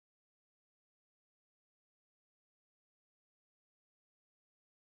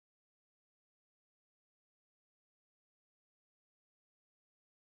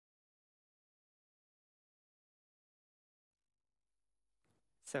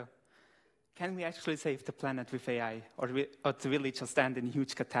So, can we actually save the planet with AI, or will it just end in a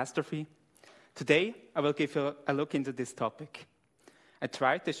huge catastrophe? Today, I will give you a look into this topic. I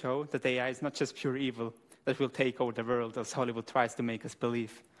tried to show that AI is not just pure evil that will take over the world, as Hollywood tries to make us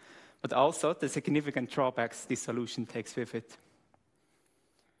believe, but also the significant drawbacks this solution takes with it.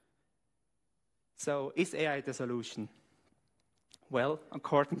 So, is AI the solution? Well,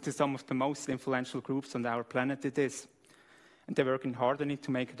 according to some of the most influential groups on our planet, it is. And they're working hard on it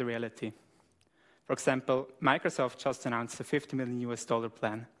to make it a reality. For example, Microsoft just announced a $50 million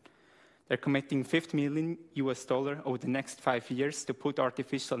plan. They're committing $50 million over the next 5 years to put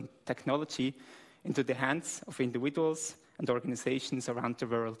artificial technology into the hands of individuals and organizations around the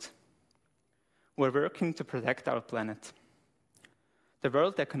world. We're working to protect our planet. The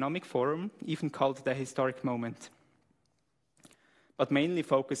World Economic Forum even called it a historic moment, but mainly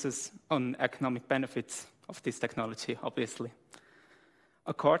focuses on economic benefits of this technology, obviously.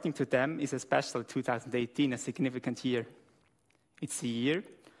 According to them, is especially 2018 a significant year. It's a year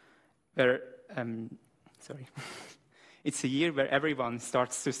where, it's a year where everyone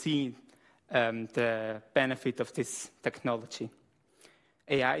starts to see the benefit of this technology.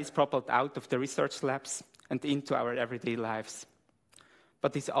 AI is propelled out of the research labs and into our everyday lives.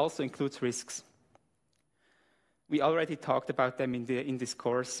 But this also includes risks. We already talked about them in this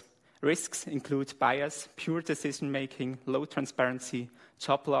course. Risks include bias, pure decision-making, low transparency,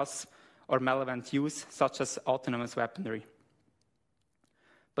 job loss, or malevolent use, such as autonomous weaponry.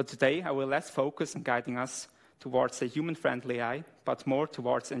 But today, I will less focus on guiding us towards a human-friendly AI, but more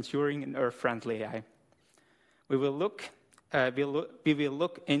towards ensuring an Earth-friendly AI. We will look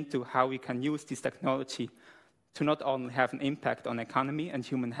into how we can use this technology to not only have an impact on economy and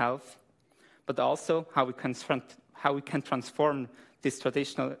human health, but also how we can transform this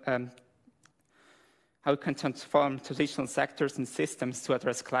traditional sectors and systems to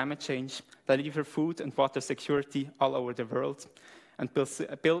address climate change, deliver food and water security all over the world, and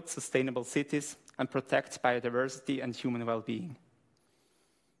build sustainable cities and protect biodiversity and human well-being.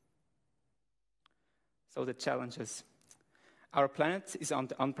 So the challenges. Our planet is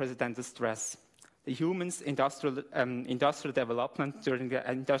under unprecedented stress. The humans' industrial development during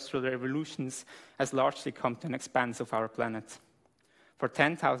the industrial revolutions has largely come to an expanse of our planet. For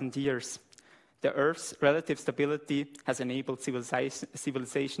 10,000 years, the Earth's relative stability has enabled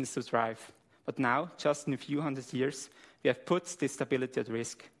civilizations to thrive. But now, just in a few hundred years, we have put this stability at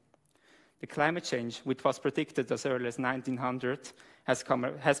risk. The climate change, which was predicted as early as 1900, has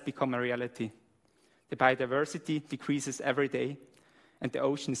become a reality. The biodiversity decreases every day, and the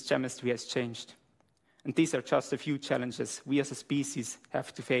ocean's chemistry has changed. And these are just a few challenges we as a species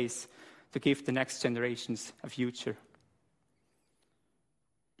have to face to give the next generations a future.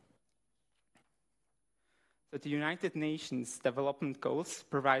 So the United Nations Development Goals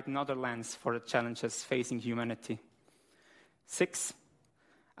provide another lens for the challenges facing humanity. 6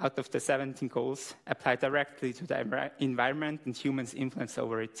 out of the 17 goals apply directly to the environment and humans' influence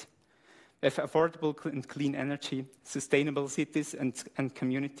over it. We have affordable and clean energy, sustainable cities and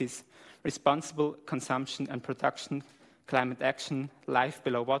communities, responsible consumption and production, climate action, life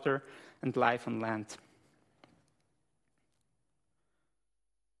below water, and life on land.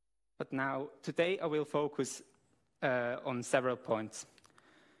 But now, today I will focus on several points.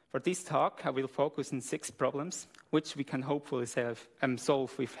 For this talk, I will focus on 6 problems, which we can hopefully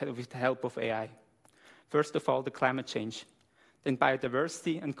solve with the help of AI. First of all, the climate change, then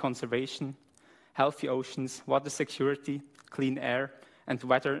biodiversity and conservation, healthy oceans, water security, clean air, and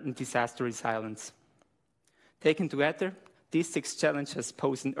weather and disaster resilience. Taken together, these 6 challenges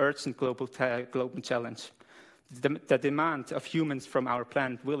pose an urgent global challenge. The demand of humans from our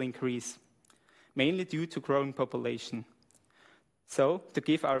planet will increase, mainly due to growing population. So, to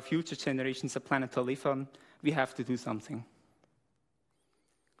give our future generations a planet to live on, we have to do something.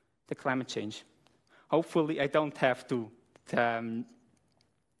 The climate change. Hopefully, I don't have to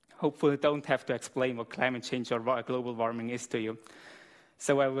explain what climate change or global warming is to you.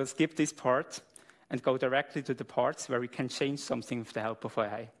 So I will skip this part and go directly to the parts where we can change something with the help of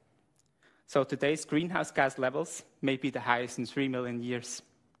AI. So today's greenhouse gas levels may be the highest in 3 million years.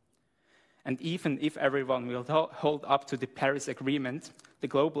 And even if everyone will hold up to the Paris Agreement, the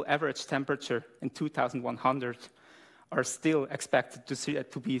global average temperature in 2100 are still expected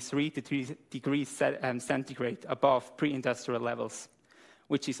to be 3 to 3 degrees centigrade above pre-industrial levels,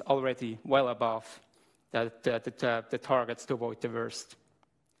 which is already well above the targets to avoid the worst.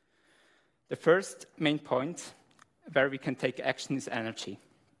 The first main point where we can take action is energy.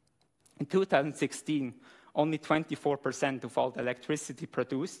 In 2016, only 24% of all the electricity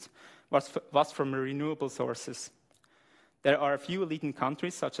produced was from renewable sources. There are a few leading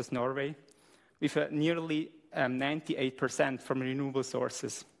countries, such as Norway, with nearly 98% from renewable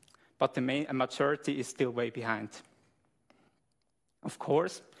sources, but the majority is still way behind. Of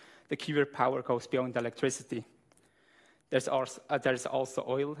course, the key word power goes beyond electricity. There's also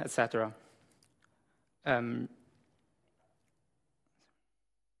oil, etc. But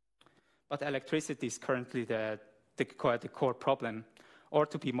electricity is currently the core problem, or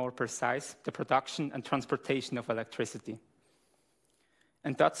to be more precise, the production and transportation of electricity.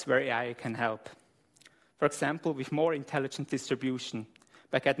 And that's where AI can help. For example, with more intelligent distribution,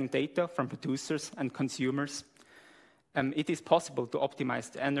 by getting data from producers and consumers, it is possible to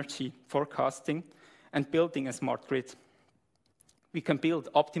optimize the energy forecasting and building a smart grid. We can build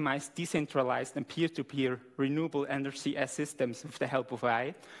optimized, decentralized, and peer-to-peer renewable energy systems with the help of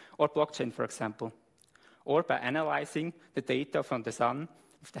AI or blockchain, for example. Or by analyzing the data from the sun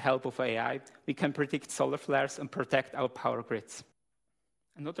with the help of AI, we can predict solar flares and protect our power grids.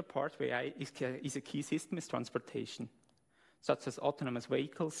 Another part where AI is a key system is transportation, such as autonomous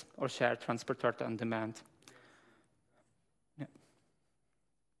vehicles or shared transport on demand.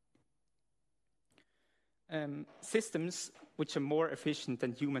 Systems which are more efficient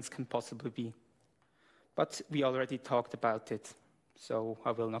than humans can possibly be. But we already talked about it, so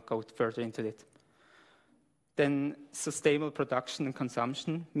I will not go further into it. Then sustainable production and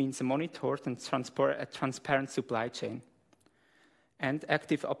consumption means a monitored and transparent supply chain, and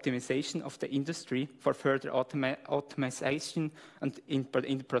active optimization of the industry for further automation and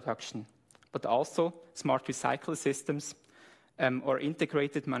in production, but also smart recycle systems or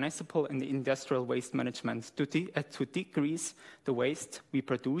integrated municipal and industrial waste management to decrease the waste we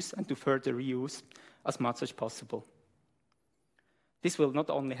produce and to further reuse as much as possible. This will not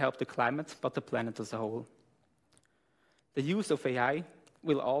only help the climate, but the planet as a whole. The use of AI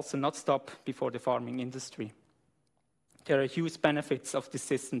will also not stop before the farming industry. There are huge benefits of this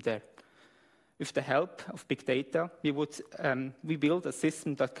system there. With the help of big data, we build a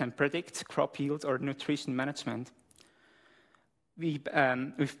system that can predict crop yield or nutrition management.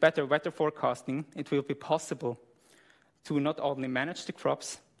 With better weather forecasting, it will be possible to not only manage the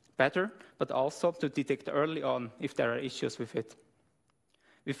crops better, but also to detect early on if there are issues with it.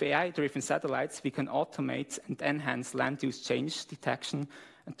 With AI-driven satellites, we can automate and enhance land use change detection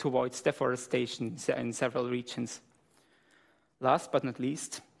and to avoid deforestation in several regions. Last but not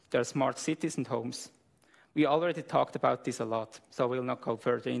least, there are smart cities and homes. We already talked about this a lot, so we'll not go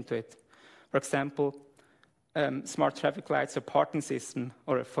further into it. For example, smart traffic lights or parking system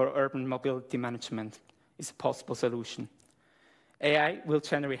or for urban mobility management is a possible solution. AI will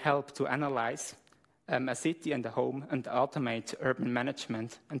generally help to analyze a city and a home and automate urban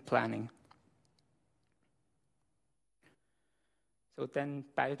management and planning. So then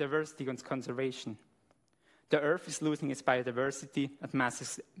biodiversity and conservation. The Earth is losing its biodiversity at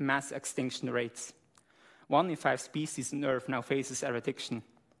mass extinction rates. 1 in 5 species on Earth now faces eradication.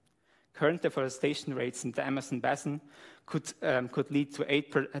 Current deforestation rates in the Amazon basin could lead to an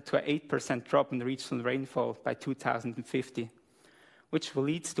 8% drop in regional rainfall by 2050, which will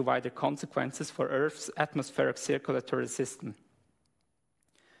lead to wider consequences for Earth's atmospheric circulatory system.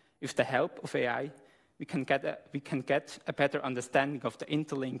 With the help of AI, we can get a better understanding of the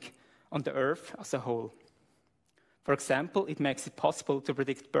interlink on the Earth as a whole. For example, it makes it possible to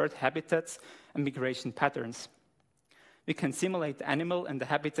predict bird habitats and migration patterns. We can simulate animal and the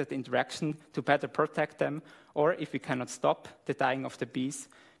habitat interaction to better protect them, or if we cannot stop the dying of the bees,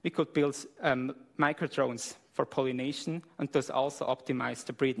 we could build microdrones for pollination and thus also optimize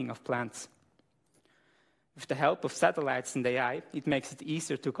the breeding of plants. With the help of satellites and AI, it makes it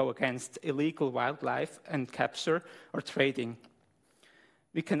easier to go against illegal wildlife and capture or trading.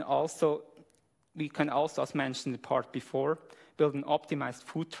 We can also, as mentioned in the part before, build an optimized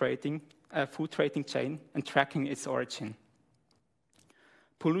food trading chain and tracking its origin.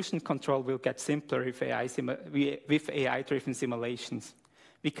 Pollution control will get simpler with AI-driven simulations.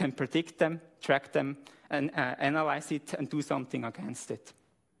 We can predict them, track them, and analyze it and do something against it.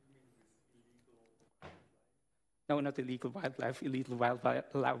 No, not illegal wildlife, illegal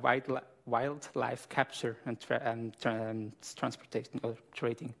wildlife capture and transportation or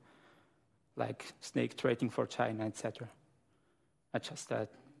trading, like snake trading for China, etc. I just Sorry?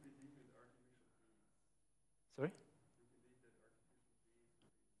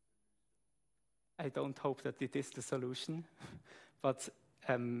 I don't hope that it is the solution, but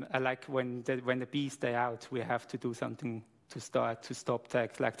I like when the bees die out, we have to do something to stop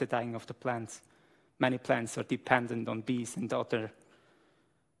the dying of the plants. Many plants are dependent on bees and other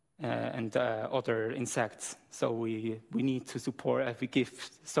insects, so we need to support. We give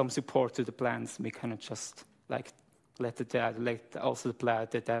some support to the plants. We cannot just let also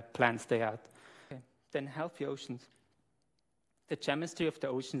the plants die out. Okay. Then healthy oceans. The chemistry of the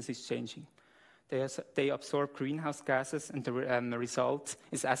oceans is changing. They absorb greenhouse gases, and the result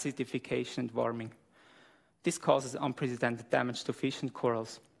is acidification and warming. This causes unprecedented damage to fish and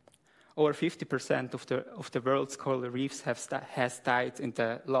corals. Over 50% of the world's coral reefs has died in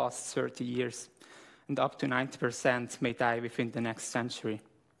the last 30 years, and up to 90% may die within the next century.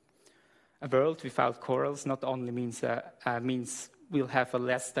 A world without corals not only means we'll have a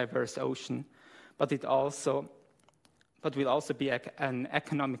less diverse ocean, but will also be an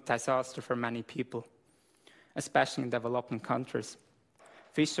economic disaster for many people, especially in developing countries.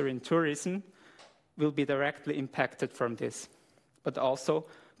 Fishery and tourism will be directly impacted from this, but also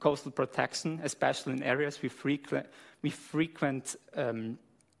coastal protection, especially in areas with frequent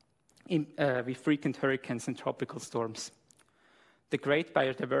hurricanes and tropical storms. The great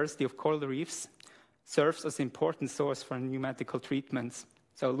biodiversity of coral reefs serves as an important source for new medical treatments.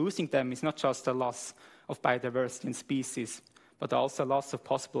 So losing them is not just a loss of biodiversity and species, but also a loss of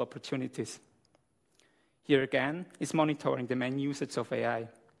possible opportunities. Here again is monitoring the main usage of AI.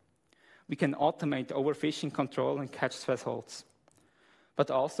 We can automate overfishing control and catch thresholds, but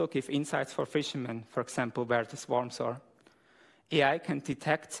also give insights for fishermen, for example, where the swarms are. AI can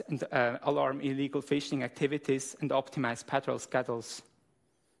detect and alarm illegal fishing activities and optimize patrol schedules.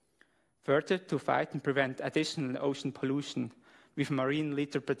 Further, to fight and prevent additional ocean pollution with marine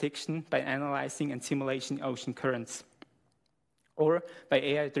litter prediction by analyzing and simulating ocean currents, or by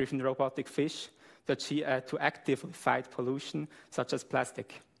AI-driven robotic fish to actively fight pollution, such as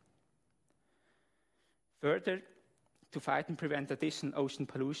plastic. Further, to fight and prevent additional ocean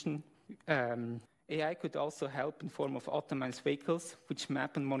pollution, AI could also help in form of autonomous vehicles which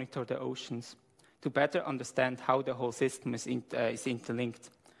map and monitor the oceans to better understand how the whole system is interlinked.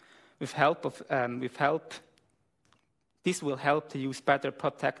 This will help to better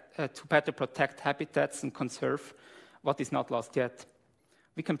protect habitats and conserve what is not lost yet.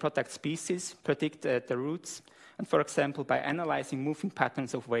 We can protect species, predict the routes, and for example, by analyzing moving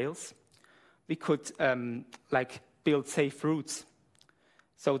patterns of whales, we could build safe routes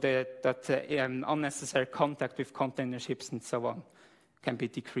so that unnecessary contact with container ships and so on can be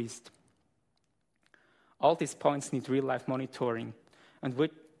decreased. All these points need real-life monitoring, and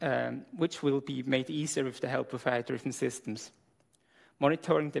which will be made easier with the help of AI-driven systems.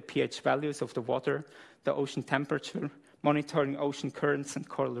 Monitoring the pH values of the water, the ocean temperature, monitoring ocean currents and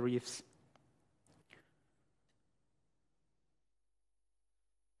coral reefs.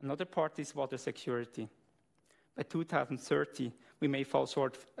 Another part is water security. By 2030, we may fall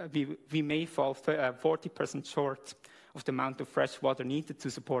 40% short of the amount of fresh water needed to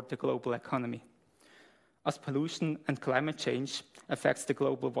support the global economy, as pollution and climate change affects the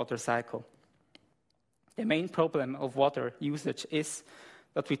global water cycle. The main problem of water usage is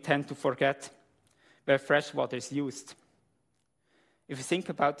that we tend to forget where fresh water is used. If we think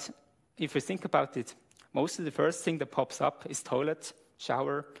about it, mostly the first thing that pops up is toilet,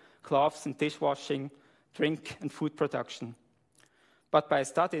 shower, clothes and dishwashing, drink and food production. But by a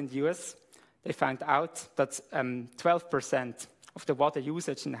study in the US, they found out that 12% of the water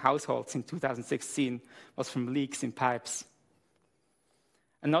usage in households in 2016 was from leaks in pipes.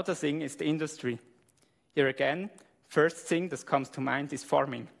 Another thing is the industry. Here again, first thing that comes to mind is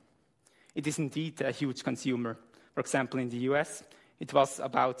farming. It is indeed a huge consumer. For example, in the US, it was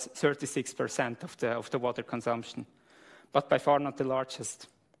about 36% of the water consumption, but by far not the largest.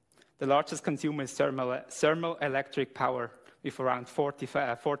 The largest consumer is thermal electric power, with around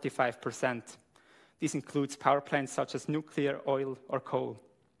 45%. This includes power plants such as nuclear, oil, or coal.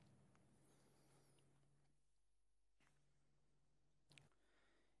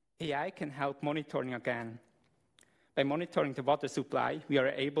 AI can help monitoring again. By monitoring the water supply, we are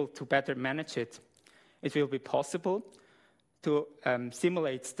able to better manage it. It will be possible to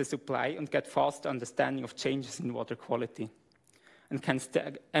simulate the supply and get fast understanding of changes in water quality. And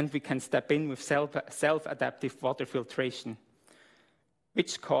we can step in with self-adaptive water filtration,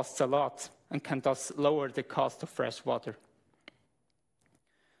 which costs a lot and can thus lower the cost of fresh water.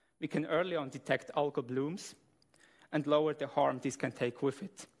 We can early on detect algal blooms and lower the harm this can take with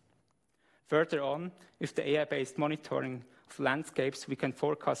it. Further on, with the AI-based monitoring of landscapes, we can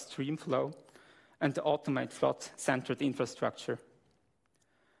forecast stream flow and automate flood-centered infrastructure.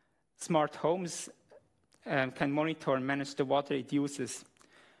 Smart homes can monitor and manage the water it uses.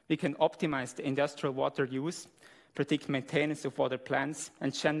 We can optimize the industrial water use, predict maintenance of water plants,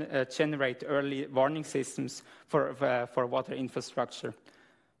 and generate early warning systems for water infrastructure.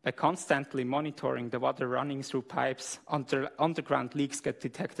 By constantly monitoring the water running through pipes, underground leaks get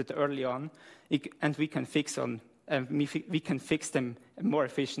detected early on, and we can fix we can fix them more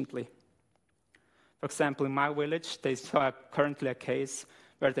efficiently. For example, in my village, there's currently a case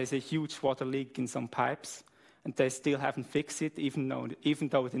where there's a huge water leak in some pipes, and they still haven't fixed it, even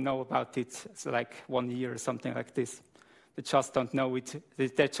though they know about it like 1 year or something like this. They just don't know it.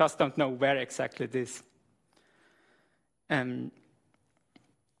 They just don't know where exactly it is. And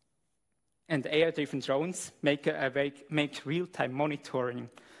AI-driven drones make real-time monitoring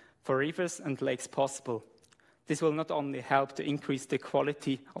for rivers and lakes possible. This will not only help to increase the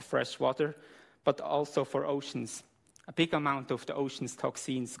quality of fresh water, but also for oceans. A big amount of the ocean's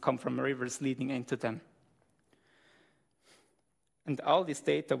toxins come from rivers leading into them. And all this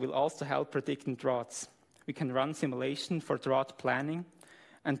data will also help predicting droughts. We can run simulation for drought planning,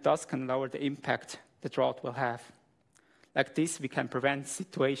 and thus can lower the impact the drought will have. Like this, we can prevent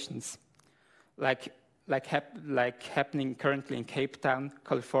situations like happening currently in Cape Town,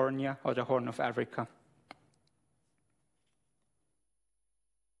 California, or the Horn of Africa.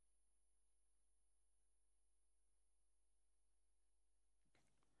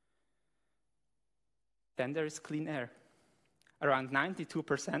 Then there is clean air. Around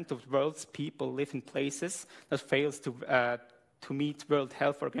 92% of the world's people live in places that fails to meet World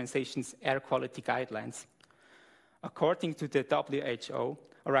Health Organization's air quality guidelines. According to the WHO,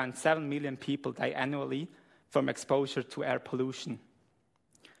 around 7 million people die annually from exposure to air pollution.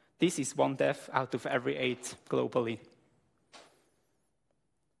 This is 1 death out of every 8 globally.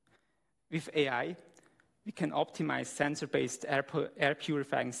 With AI, we can optimize sensor-based air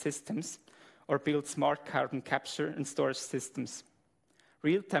purifying systems or build smart carbon capture and storage systems.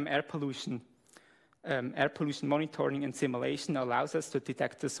 Real-time air pollution monitoring and simulation allows us to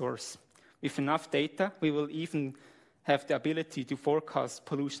detect the source. With enough data, we will even have the ability to forecast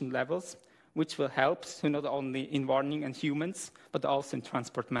pollution levels, which will help to not only in warning and humans, but also in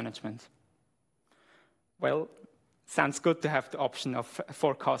transport management. Well, sounds good to have the option of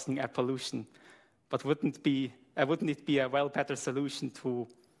forecasting air pollution, but wouldn't it be a better solution to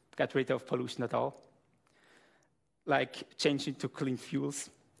get rid of pollution at all? Like changing to clean fuels.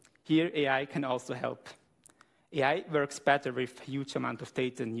 Here, AI can also help. AI works better with a huge amount of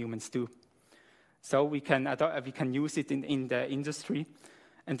data than humans do. So we can use it in the industry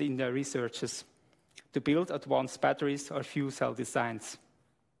and in the researches to build advanced batteries or fuel cell designs.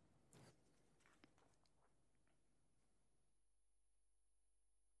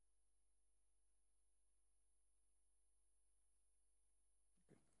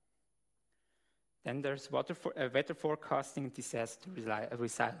 Then there's weather forecasting and disaster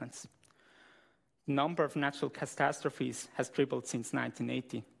resilience. The number of natural catastrophes has tripled since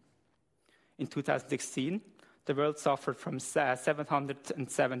 1980. In 2016, the world suffered from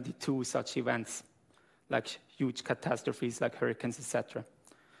 772 such events, like huge catastrophes like hurricanes, etc.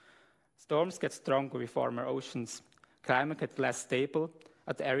 Storms get stronger with warmer oceans. Climate gets less stable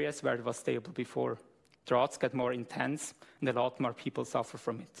at areas where it was stable before. Droughts get more intense, and a lot more people suffer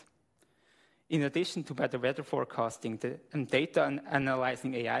from it. In addition to better weather forecasting, data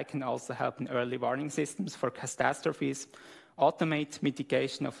analyzing AI can also help in early warning systems for catastrophes, automate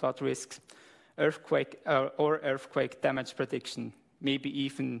mitigation of flood risks, earthquake damage prediction, maybe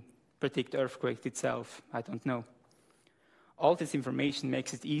even predict earthquake itself, I don't know. All this information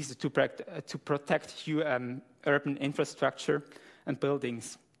makes it easy to protect urban infrastructure and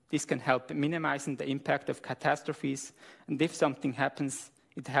buildings. This can help minimizing the impact of catastrophes, and if something happens,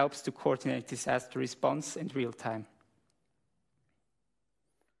 it helps to coordinate disaster response in real time.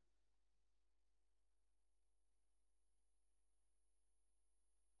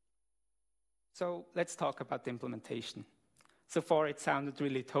 So let's talk about the implementation. So far, it sounded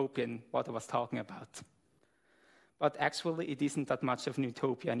really utopian what I was talking about. But actually, it isn't that much of an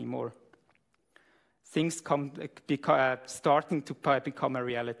utopia anymore. Things starting to become a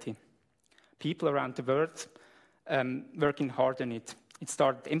reality. People around the world working hard on it. It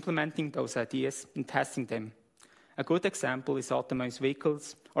started implementing those ideas and testing them. A good example is autonomous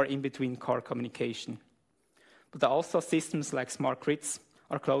vehicles or in-between car communication. But also systems like smart grids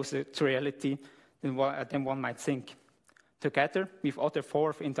are closer to reality than one might think. Together with other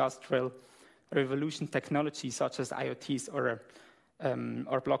fourth industrial revolution technologies such as IoTs or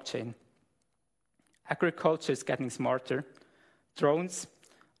blockchain. Agriculture is getting smarter. Drones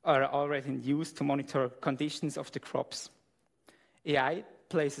are already in use to monitor conditions of the crops. AI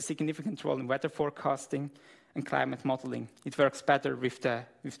plays a significant role in weather forecasting and climate modeling. It works better with the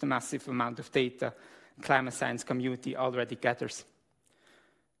massive amount of data the climate science community already gathers.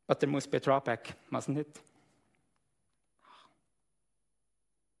 But there must be a drawback, mustn't it?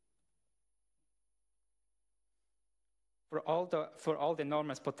 For all the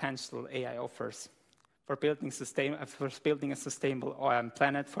enormous potential AI offers, For building a sustainable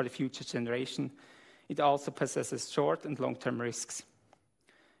planet for the future generation, it also possesses short and long-term risks.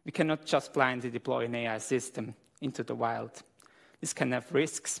 We cannot just blindly deploy an AI system into the wild. This can have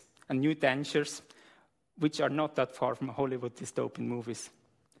risks and new dangers which are not that far from Hollywood dystopian movies.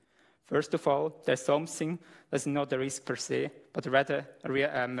 First of all, there's something that's not a risk per se, but rather a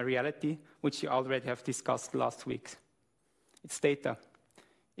reality which you already have discussed last week. It's data.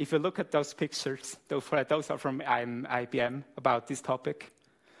 If you look at those pictures, those are from IBM about this topic,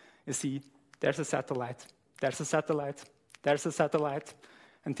 you see there's a satellite, there's a satellite, there's a satellite,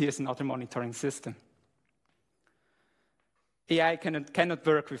 and here's another monitoring system. AI cannot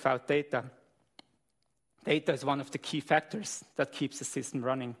work without data. Data is one of the key factors that keeps the system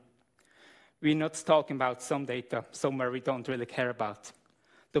running. We're not talking about some data, somewhere we don't really care about.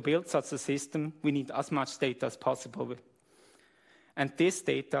 To build such a system, we need as much data as possible. And this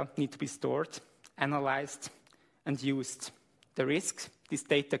data need to be stored, analyzed, and used. The risks this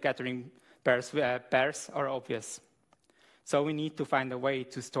data gathering bears are obvious. So we need to find a way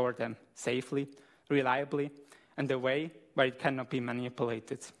to store them safely, reliably, and a way where it cannot be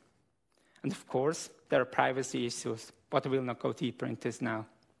manipulated. And of course, there are privacy issues, but I will not go deeper into this now.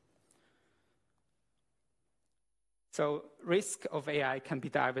 So risk of AI can be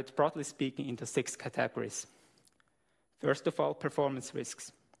divided, broadly speaking, into 6 categories. First of all, performance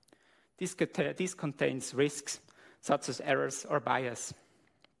risks. This contains risks such as errors or bias.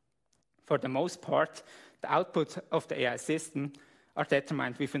 For the most part, the output of the AI system are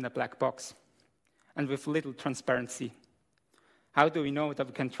determined within a black box and with little transparency. How do we know that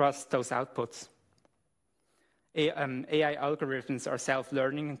we can trust those outputs? AI algorithms are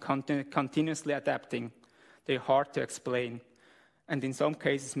self-learning and continuously adapting. They're hard to explain, and in some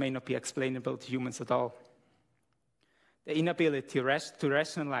cases may not be explainable to humans at all. The inability to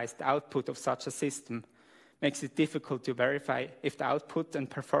rationalize the output of such a system makes it difficult to verify if the output and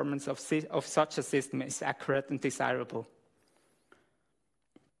performance of such a system is accurate and desirable,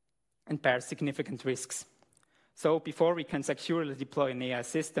 and bears significant risks. So before we can securely deploy an AI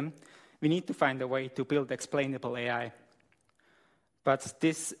system, we need to find a way to build explainable AI. But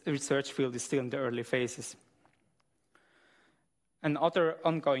this research field is still in the early phases. Another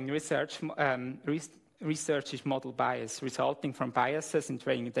ongoing research is model bias, resulting from biases in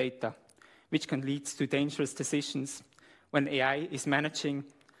training data, which can lead to dangerous decisions when AI is managing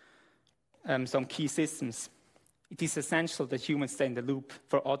some key systems. It is essential that humans stay in the loop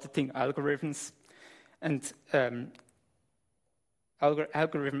for auditing algorithms and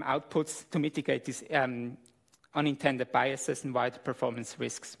algorithm outputs to mitigate these unintended biases and wider performance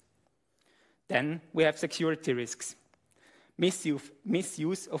risks. Then we have security risks.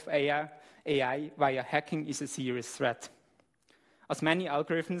 Misuse of AI via hacking is a serious threat. As many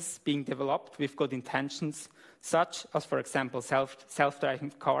algorithms being developed with good intentions, such as, for example,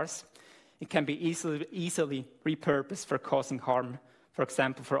 self-driving cars, it can be easily repurposed for causing harm, for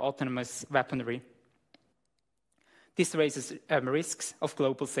example, for autonomous weaponry. This raises risks of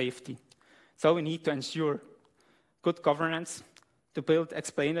global safety. So we need to ensure good governance to build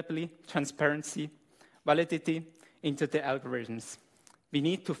explainability, transparency, validity into the algorithms. We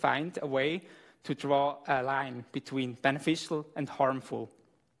need to find a way to draw a line between beneficial and harmful.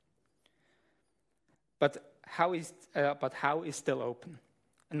 But how is still open?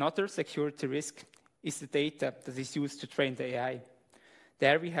 Another security risk is the data that is used to train the AI.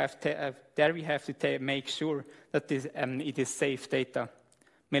 There we have to make sure that it is safe data.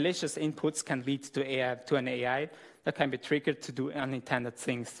 Malicious inputs can lead to an AI that can be triggered to do unintended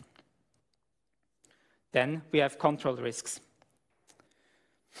things. Then we have control risks.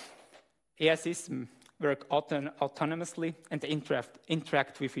 AI systems work autonomously and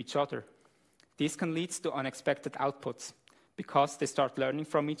interact with each other. This can lead to unexpected outputs because they start learning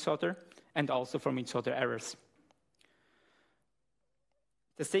from each other and also from each other's errors.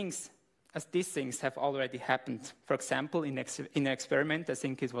 These things have already happened. For example, in an experiment, I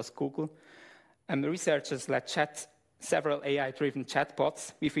think it was Google, researchers let chat several AI-driven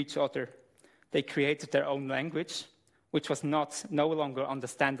chatbots with each other. They created their own language, which was no longer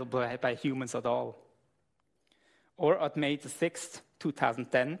understandable by humans at all. Or on May 6,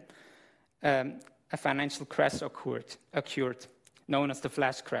 2010, a financial crash occurred, known as the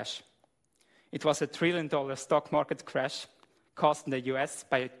flash crash. It was a $1 trillion stock market crash caused in the US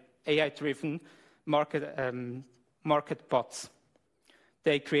by AI-driven market bots.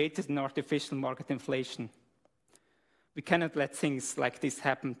 They created an artificial market inflation. We cannot let things like this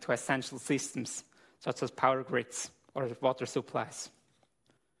happen to essential systems, such as power grids or water supplies.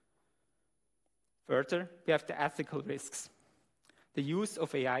 Further, we have the ethical risks. The use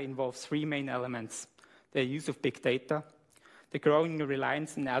of AI involves 3 main elements. the use of big data, the growing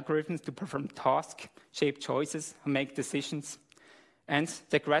reliance on algorithms to perform tasks, shape choices, and make decisions, and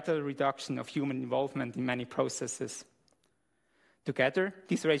the gradual reduction of human involvement in many processes. Together,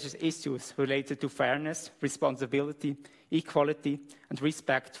 these raise issues related to fairness, responsibility, equality, and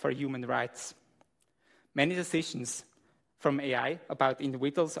respect for human rights. Many decisions from AI about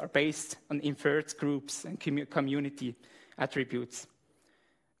individuals are based on inferred groups and community attributes.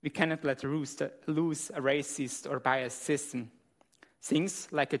 We cannot let loose a racist or biased system. Things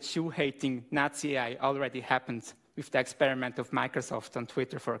like a Jew-hating Nazi AI already happened with the experiment of Microsoft on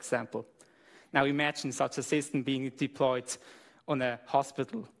Twitter, for example. Now imagine such a system being deployed on a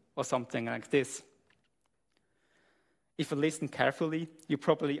hospital or something like this. If you listen carefully, you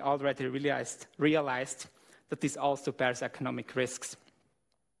probably already realized that this also bears economic risks.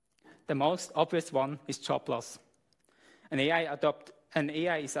 The most obvious one is job loss. An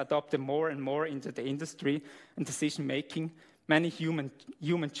AI is adopted more and more into the industry and decision-making. Many human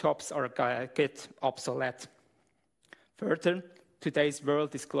jobs get obsolete. Further, today's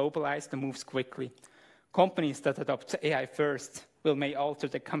world is globalized and moves quickly. Companies that adopt AI first may alter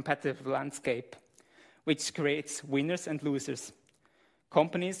the competitive landscape, which creates winners and losers.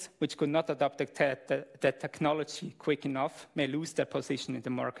 Companies which could not adopt the technology quick enough may lose their position in the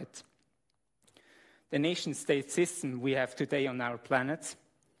market. The nation-state system we have today on our planet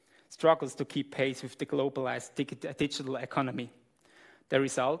struggles to keep pace with the globalized digital economy. The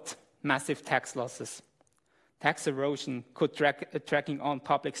result, massive tax losses. Tax erosion could dragging on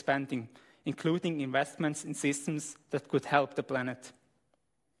public spending, including investments in systems that could help the planet.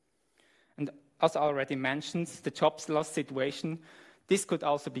 And as already mentioned, the jobs loss situation, this could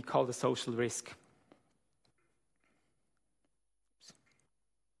also be called a social risk.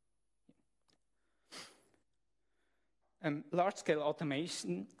 Large-scale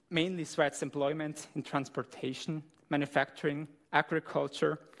automation mainly threats employment in transportation, manufacturing,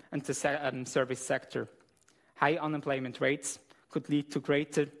 agriculture, and the service sector. High unemployment rates could lead to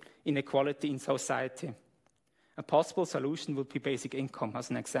greater inequality in society. A possible solution would be basic income, as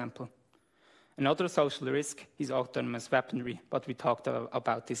an example. Another social risk is autonomous weaponry, but we talked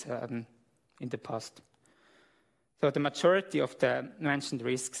about this in the past. So the majority of the mentioned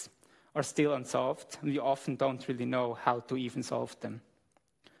risks are still unsolved, and we often don't really know how to even solve them.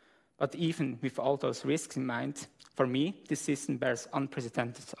 But even with all those risks in mind, for me, this system bears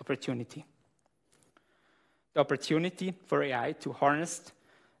unprecedented opportunity. The opportunity for AI to harness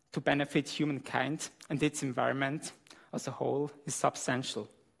to benefit humankind and its environment as a whole is substantial.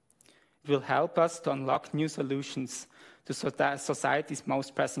 It will help us to unlock new solutions to society's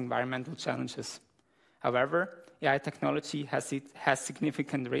most pressing environmental challenges. However, AI technology has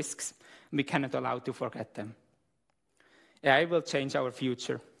significant risks, and we cannot allow to forget them. AI will change our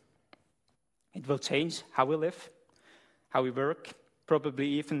future. It will change how we live, how we work, probably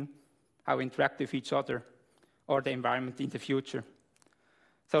even how we interact with each other or the environment in the future.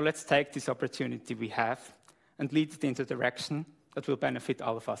 So let's take this opportunity we have and lead it into a direction that will benefit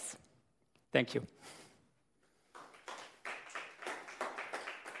all of us. Thank you.